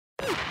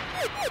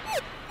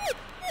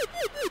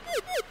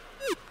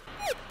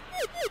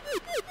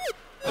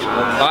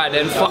Alright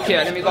then, fuck it,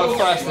 let me go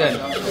first then.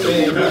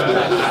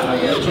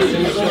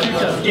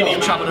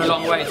 I've travelled a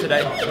long way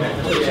today.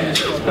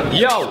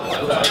 Yo,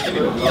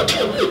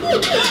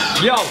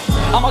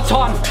 I'm a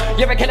ton,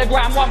 you're a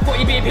kilogram,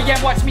 140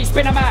 BPM, watch me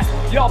spin a man.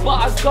 Yo,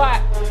 butter's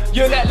guy,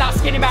 you look like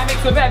skinny man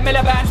mixed with Ed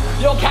Miliband.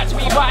 You'll catch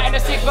me right in a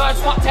sick verse,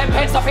 fuck 10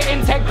 pence, I fit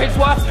in 10 quid's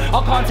worth.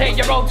 I can't take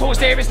your old talk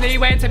seriously,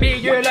 when to me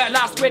you look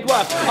like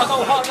Squidward. I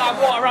go hard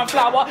like water and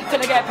flour,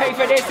 till I get paid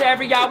for this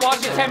every hour.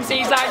 Just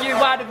MCs like you,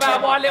 I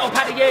devour, little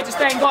Paddy here just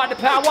ain't got the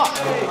power.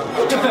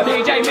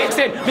 DJ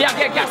mixing, me I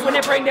get gas when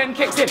they bring them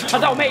kicks in. I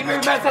don't make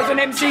movements as an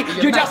MC,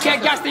 you just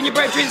get gassed in your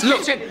brethren's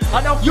kitchen.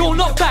 I don't. You're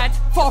not bad,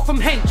 far from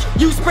hench.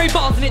 You spray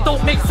bars and it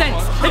don't make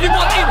sense.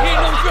 Everyone in here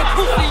knows you're a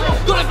pussy,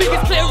 got the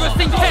biggest clitoris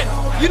in Kent.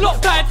 You're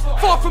not bad,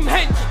 far from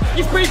hench.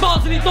 You spray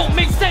bars and it don't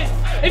make sense.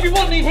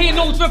 Everyone in here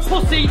knows you're a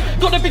pussy,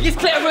 got the biggest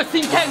clitoris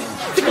in Kent.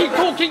 To keep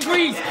talking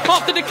grease,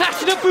 after the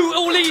clash of the boot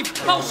will leave.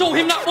 I'll show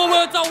him that my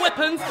words are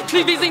weapons,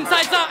 leave his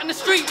insides out in the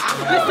street.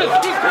 Listen,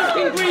 keep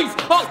talking grease,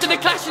 after the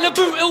clash of the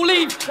boot will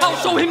leave. I'll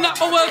show him that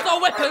my words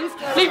are weapons,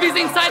 leave his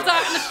insides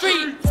out in the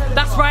street.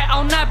 That's right,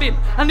 I'll nab him,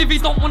 and if he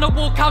don't wanna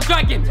walk, I'll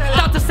drag him.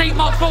 Down to St.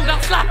 Mark's Road,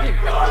 I'll slap him.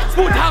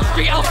 Woodhouse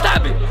Street, I'll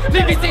stab him.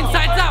 Leave his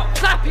insides out,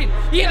 slap him.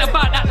 He ain't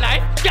about that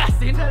life,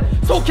 gassing.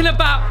 Talking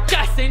about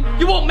gassing,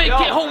 you won't make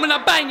it home when I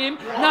bang him.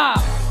 Nah,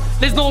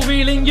 there's no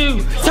real in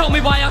you. Tell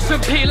me why I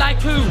should peer like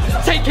who?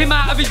 Take him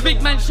out of his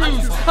big man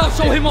shoes. I'll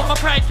show him what my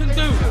pride can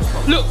do.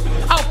 Look,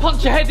 I'll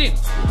punch your head in.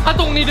 I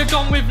don't need a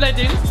gun with lead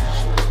in.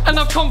 And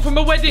I've come from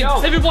a wedding.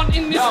 Everyone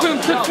in this room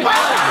could fit.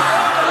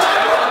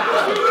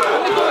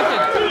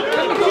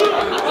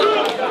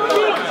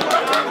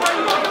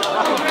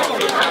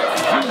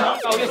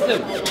 Oh,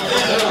 listen.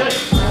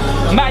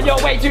 Man,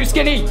 you're way too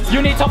skinny.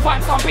 You need to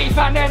find some beef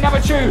and they're never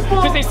true.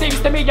 Cause it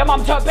seems to me your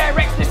mum took bare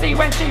ecstasy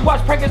when she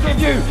was pregnant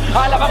with you.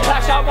 I love a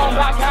clash, I won't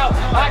back out.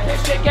 I can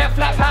shit, get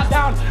flat pat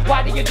down.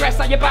 Why do you dress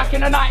like you're back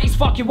in the 90s?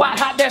 Fuck you, white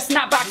hat, there's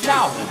snapbacks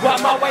now.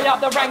 Work my way up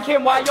the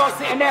ranking while you're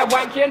sitting there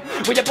wanking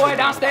with your boy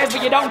downstairs,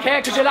 but you don't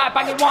care cause you like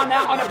banging one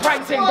out on a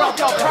prank thing. Broke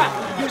your crap.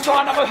 You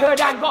saw another hood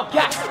and got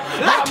gas.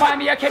 Don't mind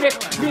me a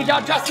Kenneth. Me,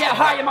 I'll just get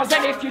high in my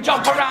zenith. You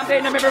jump around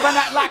in the mirror and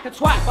act like a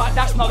twat. But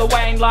that's not the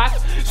way in life.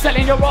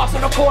 Selling your ass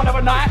on the corner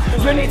of night.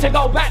 You need to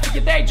go back to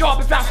your day job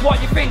if that's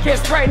what you think is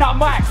spraying up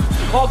mics.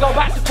 Or go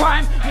back to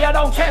crime. Me, I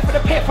don't care for the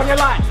pip on your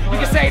line. You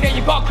can say that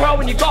you got crow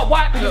and you got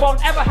white, but you won't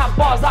ever have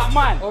bars like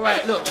mine.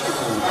 Alright, look,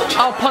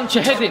 I'll punch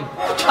your head in.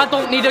 I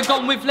don't need a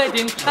gun with lead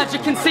in. As you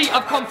can see,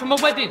 I've come from a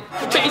wedding.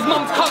 But his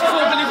mum's cunt's so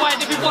really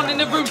wide, everyone in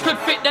the room could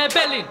fit their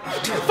belly.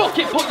 Fuck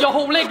it, put your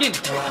whole leg in.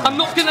 I'm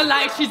not gonna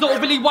lie, she's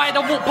overly wide.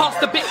 I walk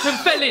past the bitch and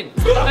fell in.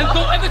 And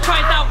don't ever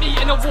try doubt me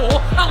in a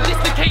war. I'll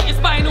dislocate your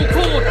spinal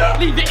cord.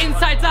 Leave it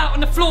insides out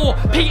on the floor.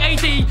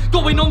 PAD,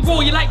 going on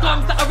raw, you like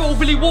guns that are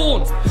overly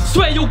worn.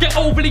 Swear you'll get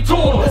overly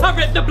torn. I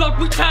read the blood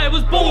which I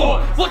was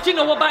born. What do you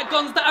know about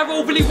guns that are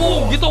overly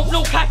warm? You don't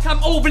know cack,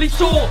 I'm overly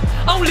sure.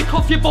 I'll lick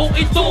off your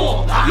bolted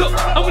door. Look,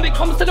 and when it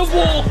comes to the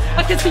war,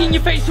 I can see in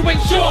your face you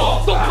ain't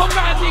sure. Don't come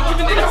round here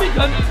giving it a big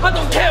gun. I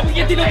don't care what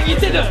you did or what you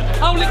didn't.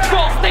 I'll lick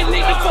cross, they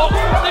lick the box,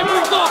 they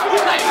moved off,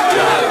 like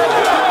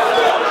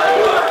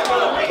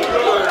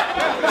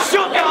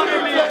shut down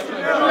in me.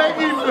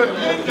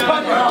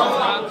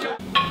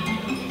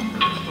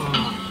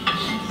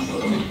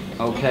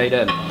 Okay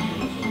then.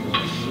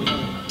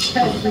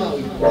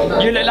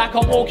 You look like a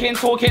walking,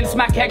 talking,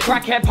 smackhead,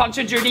 crackhead,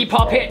 punching Judy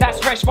puppet. That's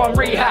fresh from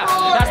rehab.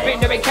 That's been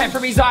doing Ken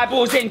from his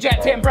eyeballs,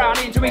 injecting brown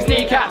into his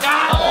kneecap.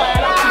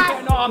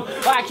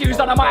 IQ's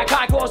on the mic,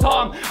 I cause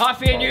harm. I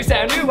fear you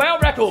set a new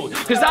world record,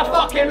 cause I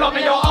fucking lock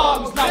in your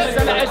arms. Numbers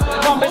and letters,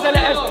 numbers and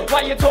letters.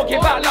 Why you talking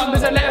about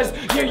numbers and letters?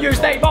 You use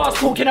Dave bars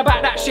talking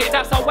about that shit.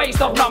 That's a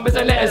waste of numbers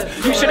and letters.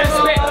 You shouldn't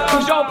spit,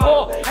 cause you're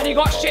poor. And you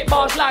got shit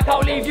bars like I'll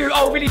leave you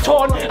overly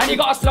torn. And you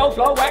got a slow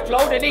flow, whack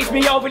flow that leaves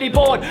me overly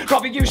bored.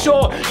 Probably you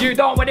sure you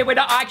don't want it with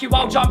the IQ.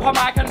 I'll jump on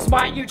mic and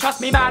smite you.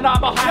 Trust me, man,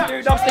 I'm a hand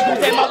dude. Obstacles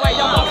in my way,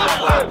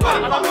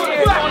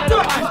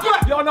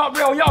 you're not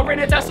real, you're in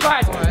a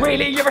disguise.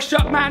 Really, you're a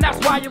shook man, that's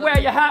why you wear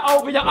your hat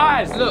over your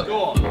eyes. Look,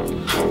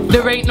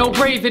 there ain't no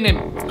brave in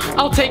him.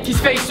 I'll take his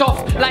face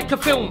off like a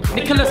film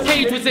Nicolas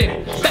Cage was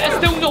in. Better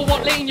still know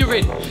what lane you're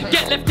in.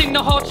 Get left in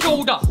the hard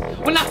shoulder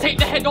when I take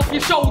the head off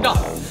your shoulder,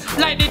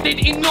 like they did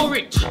in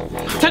Norwich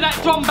to that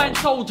drum band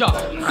soldier.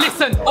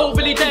 Listen,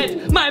 overly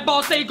dead, my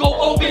bars they go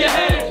over your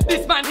head.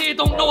 This man here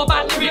don't know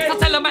about lyrics, I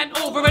tell a man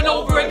over and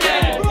over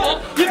again.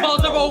 Your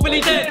bars are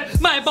overly dead,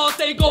 my bars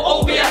they go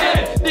over your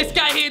head. This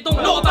guy here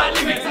don't know about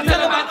lyrics, I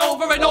tell a man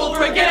over and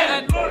over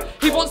again.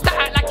 He wants to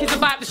act like he's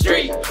about the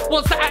street,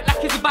 wants to act like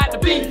he's about the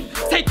beef.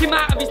 Take him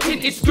out of his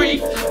tinted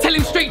street, tell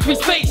him straight to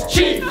his face,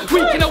 chief.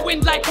 Weak in the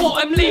wind like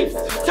autumn leaves,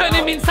 turn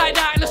him inside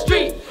out in the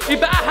street. He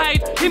better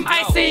hide, him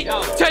I see,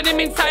 turn him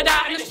inside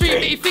out in the street.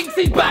 But he thinks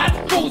he's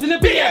bad, throws in the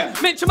beer.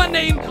 Mention my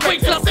name,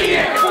 wait till I see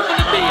him, throw in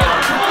the beer.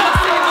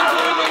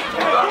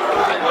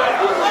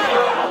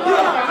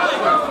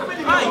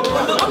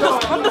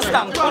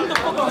 Understand.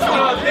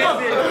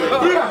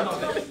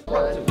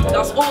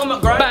 That's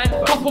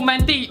Band, couple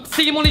man deep,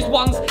 see him on his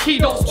ones, he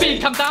don't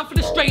speak. I'm down for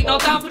the straight, now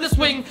down for the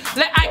swing.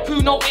 Let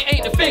IKUE know it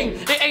ain't the thing,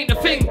 it ain't the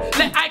thing.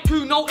 Let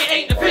IKUE know it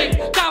ain't the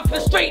thing. Down for the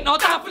straight, now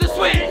down for the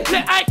swing.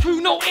 Let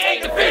IKUE know it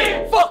ain't the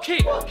thing. Fuck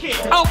it,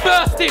 I'll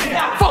burst in.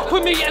 Fuck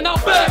with me and I'll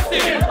burst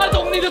in. I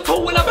don't need a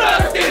tool when I'm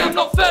bursting. I'm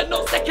not third,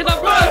 not second,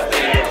 I'm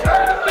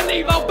bursting.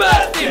 Believe I'll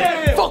burst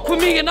in. Fuck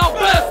with me and I'll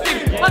burst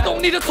in. I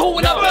don't need a tool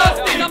when I'm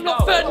bursting. I'm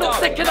not third, not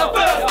second, I'm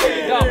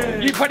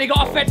bursting. You probably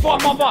got a fed for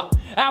a mother,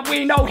 and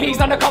we know he's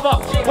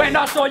undercover. When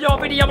I saw your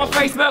video on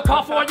Facebook,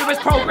 I thought you was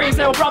pro Green's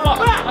little brother.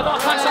 I got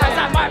punchlines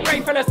that might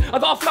break fellas. I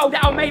got a flow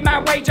that'll make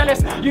man way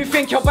jealous. You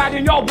think you're bad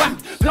and you're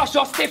whacked, plus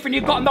you're stiff and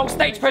you got no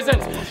stage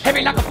presence.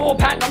 Heavy like a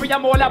 4-pack lorry,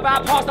 I'm all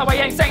about past the way,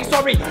 ain't saying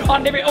sorry.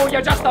 Under it all,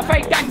 you're just a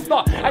fake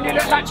gangster, and you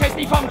look like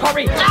Chesney from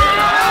Corrie.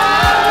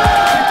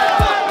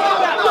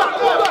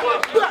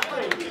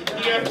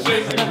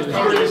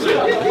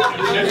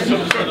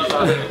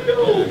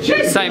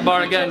 Same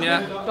bar again,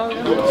 yeah?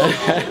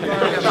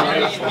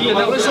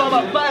 It's all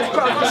about bass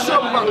crowd, it's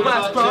all about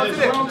bass crowd,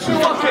 isn't it?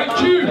 Fucking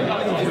Jew!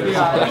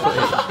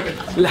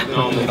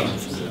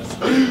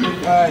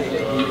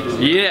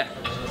 Yeah.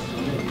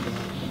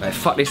 Hey,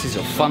 fuck, this is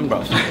your fun,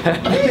 bro. It's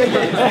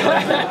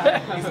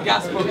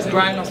gas, bro, it's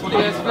Grime, that's what it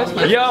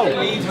is. Yo!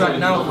 Leaves right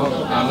now,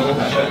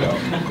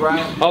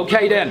 Grime.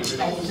 Okay then.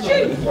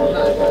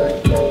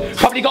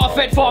 Probably got a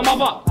fed for a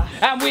mother,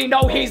 and we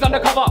know he's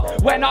undercover.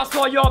 When I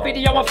saw your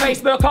video on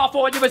Facebook, I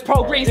thought you was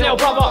pro Green's little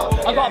brother.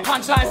 I got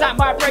punchlines that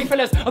might break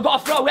fellas. I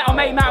got a flow that'll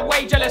make man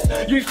way jealous.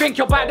 You think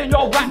you're bad and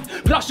you're whacked,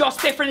 plus you're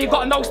stiff and you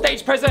got no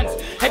stage presence.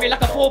 Heavy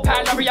like a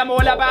 4-pack lorry, I'm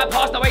all about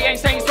past the way, ain't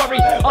saying sorry.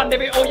 Under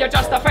it all, you're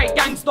just a fake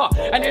gangster,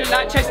 and you look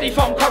like Chesney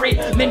from Corrie.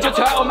 Ninja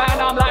Turtle man,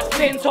 I'm like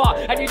Splinter,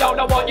 and you don't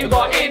know what you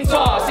got into.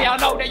 See, I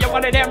know that you're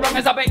one of them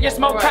wrongers. I bet you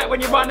smoke crack when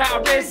you run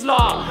out of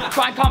Rizla.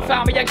 Try and come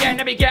found me again,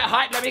 let me get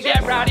hyped, let me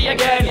get rowdy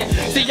again.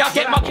 See, I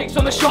get my kicks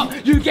on the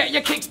shot, you get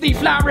your kicks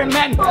deflowering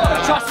men.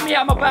 Trust me,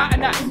 I'm about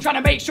in that, trying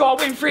to make sure I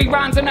win 3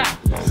 rounds in that.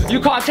 You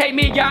can't take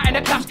me out in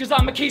the clash, cause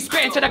I'ma keep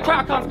spitting till the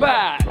crowd comes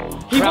back.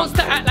 He wants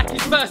to act like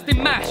he's first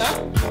in MASH.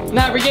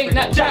 Now he ain't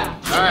that jack.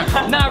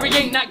 Now he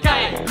ain't that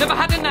guy. Never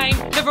had a name,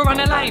 never run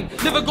a line.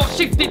 Never got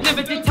shifted,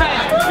 never did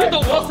time. You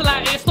don't hustle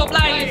out here, stop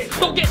lying.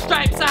 Don't get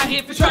stripes out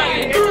here for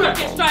trying. Don't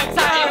get stripes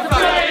out here for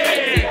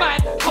trying.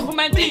 Bad, couple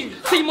man deep,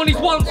 see him on his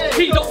ones,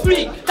 he don't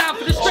speak. Down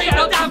for the straight,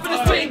 now down for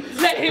the swing.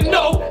 Let him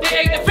know it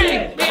ain't the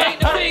thing, it ain't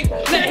the thing.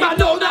 Let him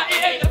know that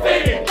it ain't the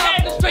thing. Down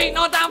for the straight,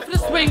 now down for the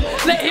swing.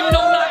 Let him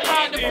know that it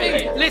ain't the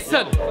thing.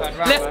 Listen,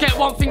 let's get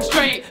one thing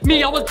straight.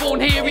 Me, I was born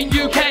here in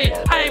UK.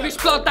 Irish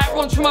blood that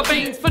runs through my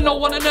veins. For no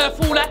one on earth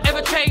will that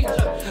ever change.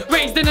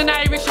 Raised in an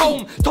Irish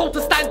home, told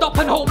to stand up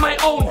and hold my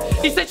own.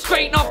 He said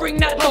straight, now bring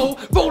that dough.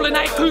 Roll an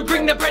IKUE,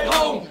 bring the bread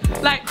home.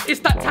 Like it's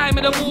that time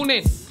in the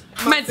morning.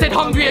 Man said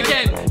hungry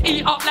again,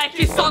 eat up like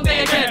it's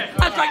Sunday again.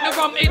 I drank the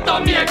rum, it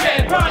done me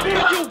again. But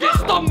you'll get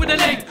stung with a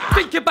leg.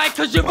 Think you're bad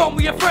cause you run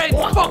with your friends.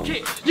 Fuck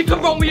it, you can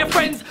run with your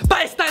friends.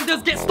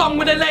 Bystanders get stung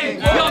with a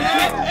leg. Young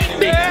kid,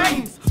 big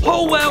dreams,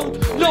 whole world,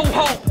 no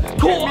hope.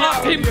 Caught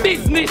up in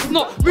business,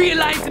 not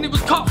realising it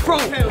was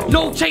cutthroat.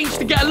 No change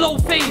to get a low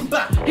fame.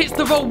 Hits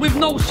the road with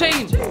no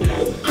change.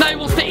 Now he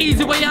wants the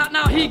easy way out,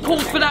 now he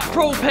calls for that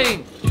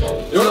propane.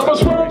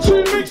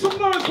 Make some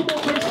noise for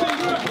more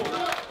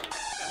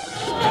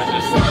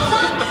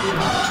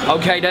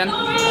Okay then.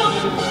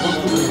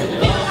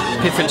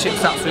 Piff and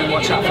chips out soon,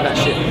 watch out for that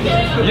shit.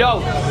 Yo,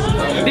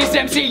 this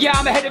MC, yeah,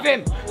 I'm ahead of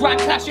him. Grand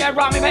clash, yeah,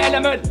 rhyming my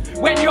element.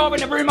 When you're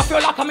in the room, I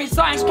feel like I'm in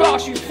science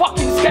class, you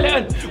fucking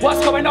skeleton.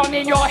 What's going on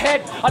in your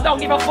head? I don't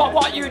give a fuck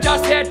what you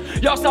just said.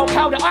 You're so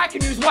proud that I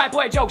can use white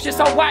boy jokes. You're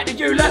so white that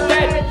you look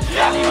dead.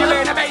 I leave you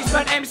in the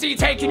basement, MC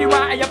taking you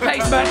out of your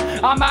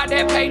placement. I'm out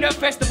there playing at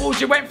festivals.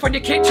 You went from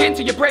your kitchen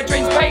to your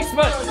brethren's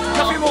basement.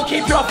 Nothing will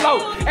keep you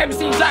afloat.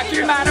 MC's like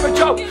you, man, I'm a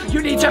joke.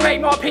 You need to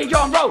make more P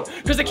on road,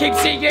 cause I keep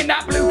seeing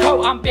that blue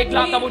coat. I'm big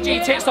like double G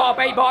tits, or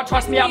baby,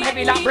 trust me, I'm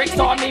heavy like bricks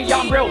on me,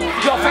 I'm real.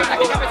 You're fake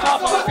like an avatar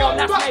from a film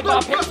that's made by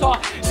a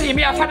Pixar. See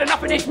me, I've had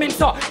enough of this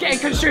mincer, getting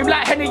consumed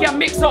like Henny and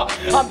Mixer.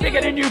 I'm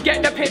bigger than you,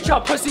 get the picture.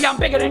 Pussy, I'm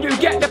bigger than you,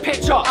 get the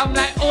picture. I'm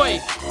like, oi,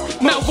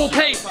 Melville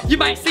Place. You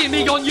might see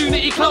me on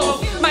Unity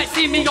Close. Might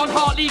see me on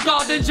Hartley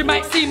Gardens. You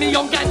might see me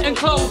on Ganton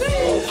Close.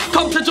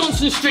 Come to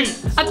Johnson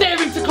Street. I dare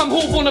him to come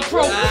home on a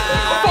pro. Fuck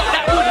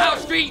that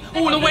Woodhouse Street,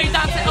 all the way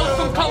down to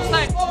Eltham Coast.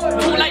 Like,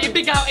 talk like you're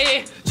big out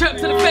here. Chirp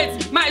to the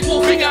feds, might as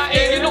well sing out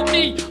here. You're not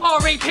me,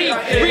 R.A.P.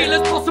 Real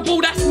as possible,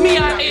 that's me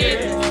out here.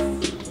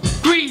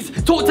 Grease,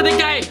 talk to the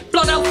guy,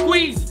 blood out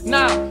squeeze.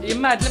 Nah, you're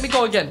mad, let me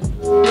go again.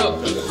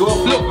 Look,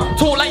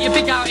 talk like you're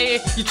big out here.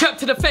 You chirp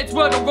to the feds,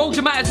 word on road,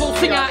 you might as well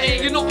sing out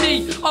here. You're not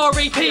me,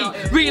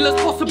 R.A.P. Real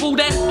as possible,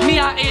 that's me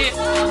out here.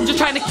 I'm just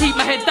trying to keep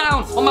my head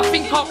down, or my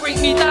thing can't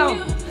break me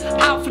down.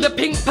 Out for the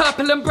pink,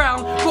 purple and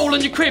brown. Roll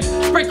on your crib,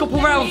 spray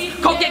couple rounds.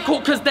 Can't get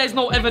caught cause there's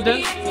no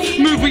evidence.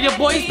 Move with your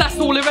boys, that's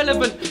all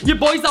irrelevant. Your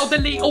boys, I'll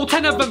delete all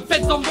 10 of them.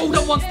 Feds on road,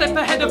 I'm one step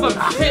ahead of them.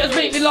 Haters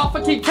make me laugh,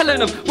 I keep telling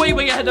them. Way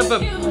ahead of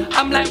them.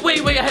 I'm like way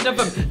ahead of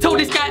them. Tell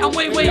this guy I'm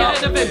way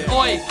ahead of him.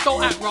 Oi,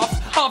 don't act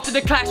rough. After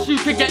the clash you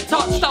could get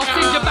touched. I'll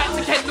send you back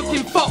to Kent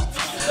looking fucked.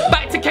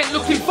 Back to Kent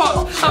looking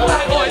fucked. I'm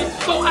like,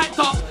 oi, don't act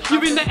up.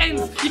 You in the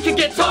ends, you can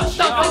get touched.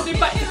 I'm sending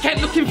back to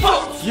Kent looking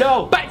fucked.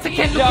 Yo. Back to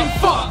Kent looking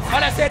fucked.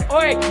 And I said,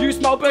 oi, you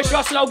smell bush,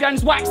 your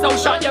slogan's wax, so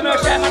shut your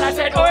mush. And I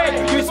said,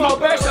 oi, you smell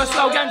bush, your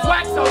slogan's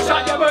wax, so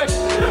shut your mush.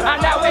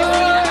 And now we're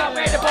looking at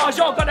where the bars,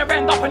 you're gonna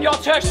end up on your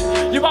tush.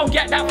 You won't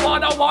get that far,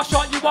 no, I'll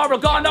shot you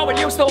oregano, and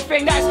you still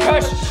think that's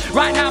kush.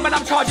 Right now, man,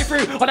 I'm charging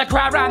through on a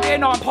crowd round here,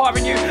 no, I'm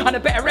parring you. And a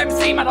better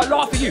MC, man, I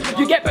laugh at you.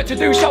 You get but to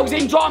do shows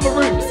in drama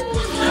rooms,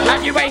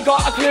 and you ain't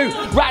got a clue.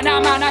 Right now,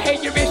 man, I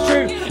hate you, it's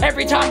true.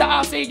 Every time that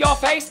I see your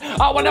face,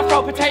 I wanna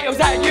throw potatoes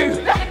at you.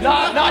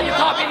 No, you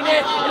can't be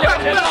near. You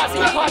live in the past,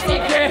 you can't see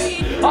clear.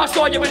 I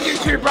saw you on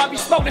YouTube, bruv, you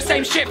smoked the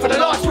same shit for the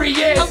last 3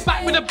 years. I'm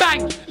back with a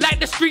bang, like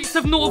the streets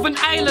of Northern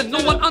Ireland. No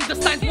one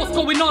understands what's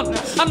going on.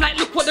 I'm like,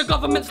 look what the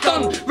government's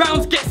done.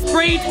 Rounds get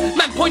sprayed,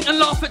 man point and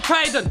laugh at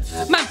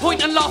Trident. Man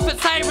point and laugh at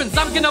sirens.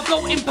 I'm gonna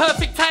blow in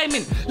perfect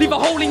timing. Leave a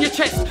hole in your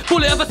chest,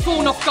 bullet of a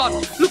sawn off gun.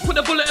 Look what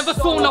the bullet of a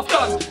sawn off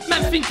gun.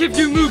 Man think if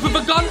you move with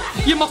a gun,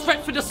 you must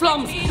rep for the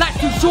slums. Life's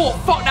too short,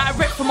 fuck that, I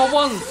rep for my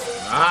ones.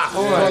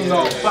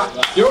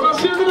 Yo,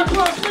 let's see the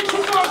class. Make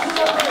some noise.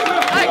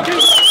 Thank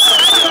you.